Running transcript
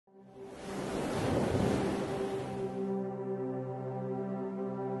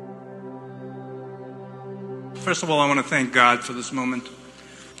First of all, I want to thank God for this moment.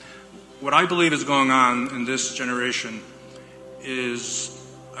 What I believe is going on in this generation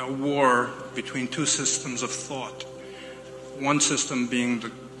is a war between two systems of thought. One system being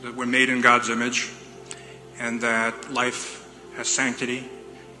that we're made in God's image and that life has sanctity,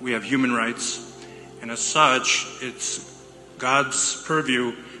 we have human rights, and as such, it's God's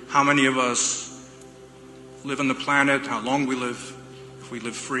purview how many of us live on the planet, how long we live, if we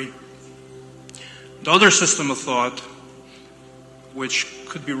live free. The other system of thought, which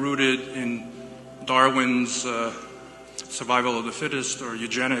could be rooted in Darwin's survival of the fittest or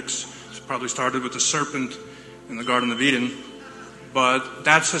eugenics, probably started with the serpent in the Garden of Eden, but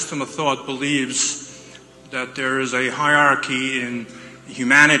that system of thought believes that there is a hierarchy in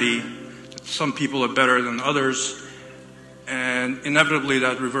humanity, that some people are better than others, and inevitably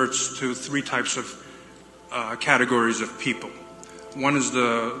that reverts to three types of categories of people. One is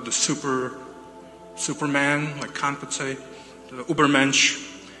the Superman, like Kant would say, the Übermensch.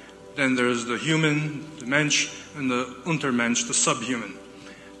 Then there's the human, the Mensch, and the Untermensch, the subhuman.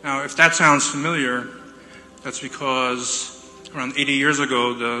 Now, if that sounds familiar, that's because around 80 years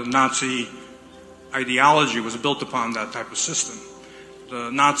ago, the Nazi ideology was built upon that type of system. The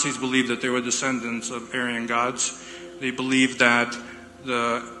Nazis believed that they were descendants of Aryan gods. They believed that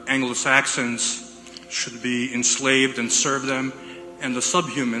the Anglo-Saxons should be enslaved and serve them, and the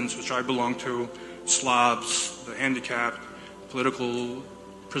subhumans, which I belong to, Slavs, the handicapped, political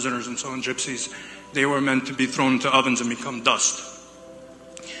prisoners and so on, gypsies, they were meant to be thrown into ovens and become dust.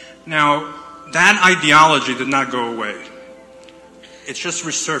 Now, that ideology did not go away. It's just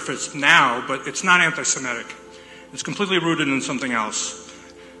resurfaced now, but it's not anti-Semitic. It's completely rooted in something else.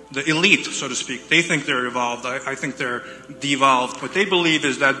 The elite, so to speak, they think they're evolved. I think they're devolved. What they believe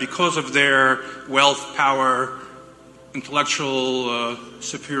is that because of their wealth, power, intellectual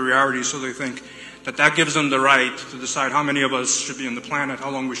superiority, so they think that gives them the right to decide how many of us should be on the planet, how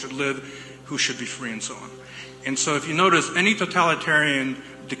long we should live, who should be free, and so on. And so if you notice, any totalitarian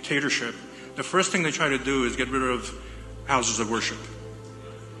dictatorship, the first thing they try to do is get rid of houses of worship.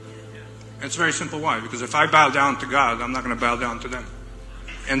 And it's very simple. Why? Because if I bow down to God, I'm not going to bow down to them.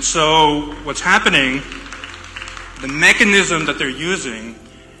 And so what's happening, the mechanism that they're using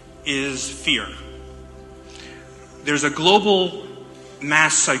is fear. There's a global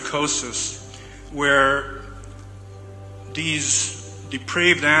mass psychosis where these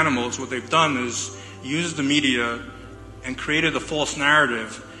depraved animals, what they've done is used the media and created a false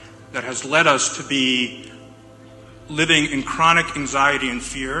narrative that has led us to be living in chronic anxiety and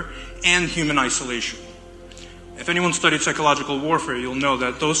fear and human isolation. If anyone studied psychological warfare, you'll know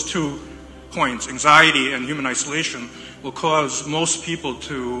that those 2 points, anxiety and human isolation, will cause most people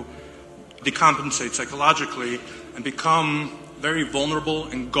to decompensate psychologically and become very vulnerable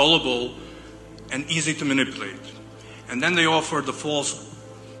and gullible and easy to manipulate. And then they offer the false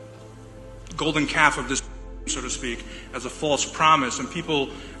golden calf of this, so to speak, as a false promise, and people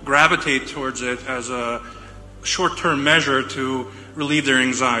gravitate towards it as a short-term measure to relieve their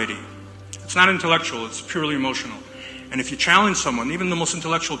anxiety. It's not intellectual, it's purely emotional. And if you challenge someone, even the most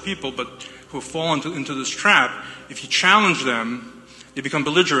intellectual people, but who have fallen into this trap, if you challenge them, they become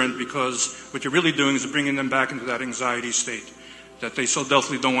belligerent because what you're really doing is bringing them back into that anxiety state that they so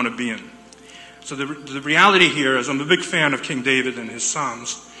definitely don't want to be in. So the reality here is I'm a big fan of King David and his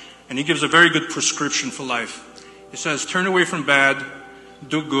Psalms, and he gives a very good prescription for life. He says, turn away from bad,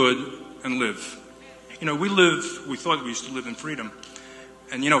 do good, and live. You know, we thought we used to live in freedom.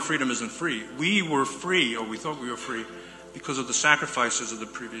 And you know, freedom isn't free. We were free, or we thought we were free, because of the sacrifices of the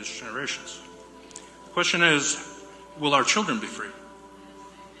previous generations. The question is, will our children be free?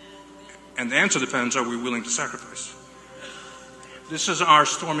 And the answer depends, are we willing to sacrifice? This is our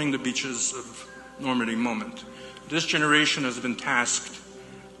storming the beaches of Normandy moment. This generation has been tasked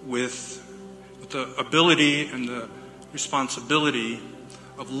with the ability and the responsibility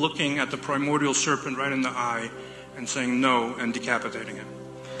of looking at the primordial serpent right in the eye and saying no and decapitating him.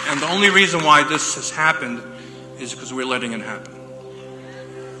 And the only reason why this has happened is because we're letting it happen.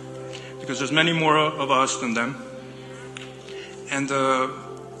 Because there's many more of us than them. And the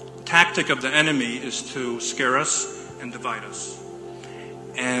tactic of the enemy is to scare us and divide us.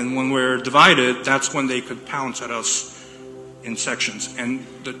 And when we're divided, that's when they could pounce at us in sections. And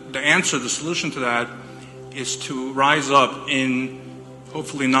the answer, the solution to that, is to rise up in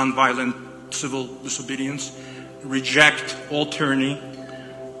hopefully nonviolent civil disobedience, reject all tyranny,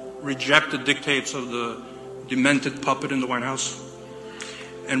 reject the dictates of the demented puppet in the White House,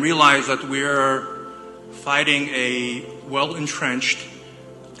 and realize that we're fighting a well-entrenched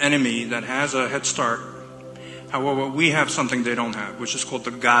enemy that has a head start. However, we have something they don't have, which is called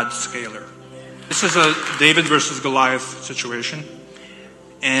the God scalar. This is a David versus Goliath situation,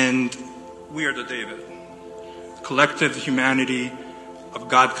 and we are the David, collective humanity of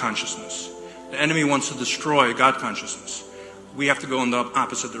God consciousness. The enemy wants to destroy God consciousness. We have to go in the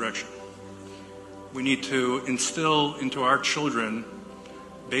opposite direction. We need to instill into our children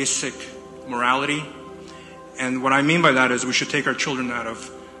basic morality, and what I mean by that is we should take our children out of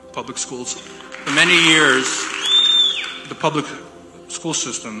public schools. For many years, the public school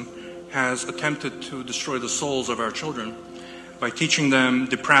system has attempted to destroy the souls of our children by teaching them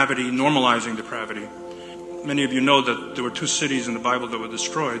depravity, normalizing depravity. Many of you know that there were two cities in the Bible that were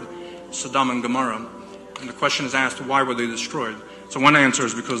destroyed, Sodom and Gomorrah. And the question is asked, why were they destroyed? So one answer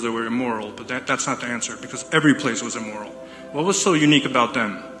is because they were immoral, but that's not the answer, because every place was immoral. What was so unique about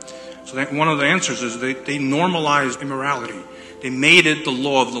them? So one of the answers is they normalized immorality. They made it the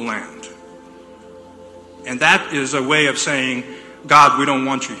law of the land. And that is a way of saying, God, we don't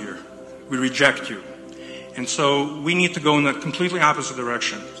want you here. We reject you. And so we need to go in the completely opposite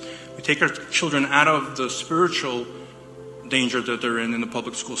direction. We take our children out of the spiritual danger that they're in the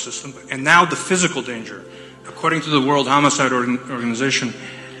public school system, and now the physical danger. According to the World Homicide Organization,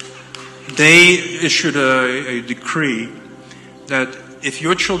 they issued a decree that if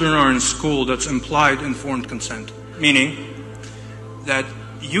your children are in school, that's implied informed consent, meaning that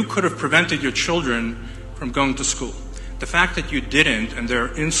you could have prevented your children from going to school. The fact that you didn't and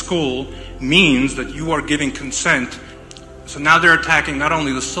they're in school means that you are giving consent. So now they're attacking not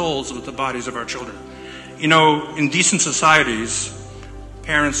only the souls but the bodies of our children. You know, in decent societies,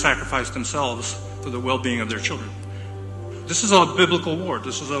 parents sacrifice themselves for the well-being of their children. This is a biblical war.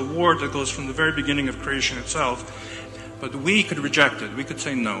 This is a war that goes from the very beginning of creation itself. But we could reject it. We could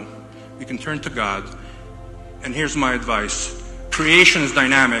say no. We can turn to God. And here's my advice. Creation is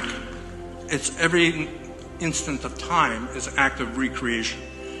dynamic. It's every instant of time is an act of recreation.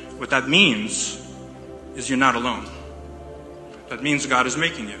 What that means is you're not alone. That means God is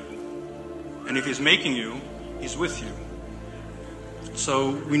making you. And if He's making you, He's with you. So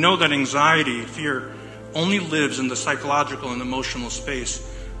we know that anxiety, fear, only lives in the psychological and emotional space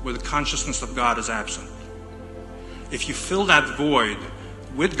where the consciousness of God is absent. If you fill that void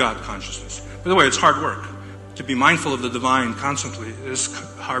with God consciousness, by the way, it's hard work. To be mindful of the divine constantly is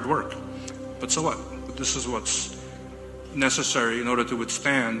hard work. But so what? This is what's necessary in order to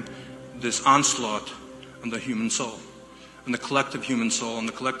withstand this onslaught on the human soul, on the collective human soul, on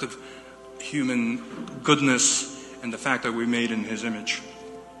the collective human goodness, and the fact that we're made in His image.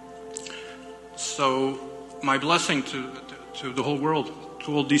 So my blessing to the whole world,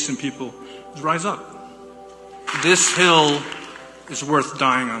 to all decent people, is rise up. This hill is worth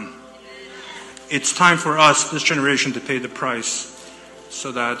dying on. It's time for us, this generation, to pay the price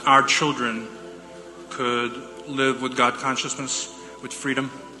so that our children could live with God consciousness, with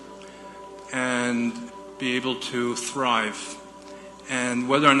freedom, and be able to thrive. And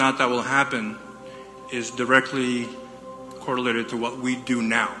whether or not that will happen is directly correlated to what we do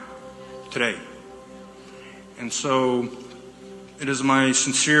now, today. And so it is my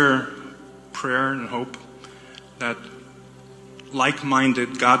sincere prayer and hope that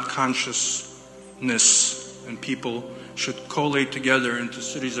like-minded, God-consciousness and people should collate together into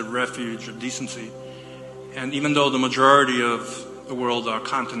cities of refuge, of decency. And even though the majority of the world are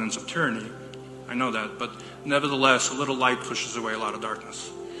continents of tyranny, I know that, but nevertheless, a little light pushes away a lot of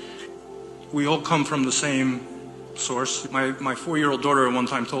darkness. We all come from the same source. My 4-year-old daughter at one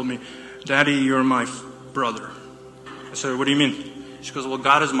time told me, "Daddy, you're my brother." I said, "What do you mean?" She goes, "Well,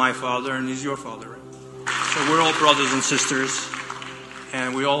 God is my father and He's your father." So we're all brothers and sisters,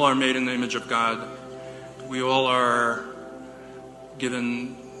 and we all are made in the image of God. We all are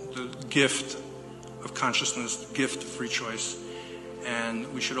given the gift of consciousness, the gift of free choice, and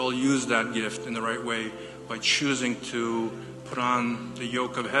we should all use that gift in the right way by choosing to put on the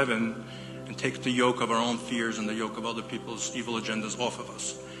yoke of heaven and take the yoke of our own fears and the yoke of other people's evil agendas off of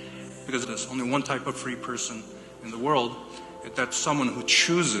us. Because there's only one type of free person in the world, that's someone who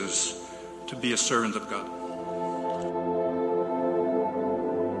chooses to be a servant of God.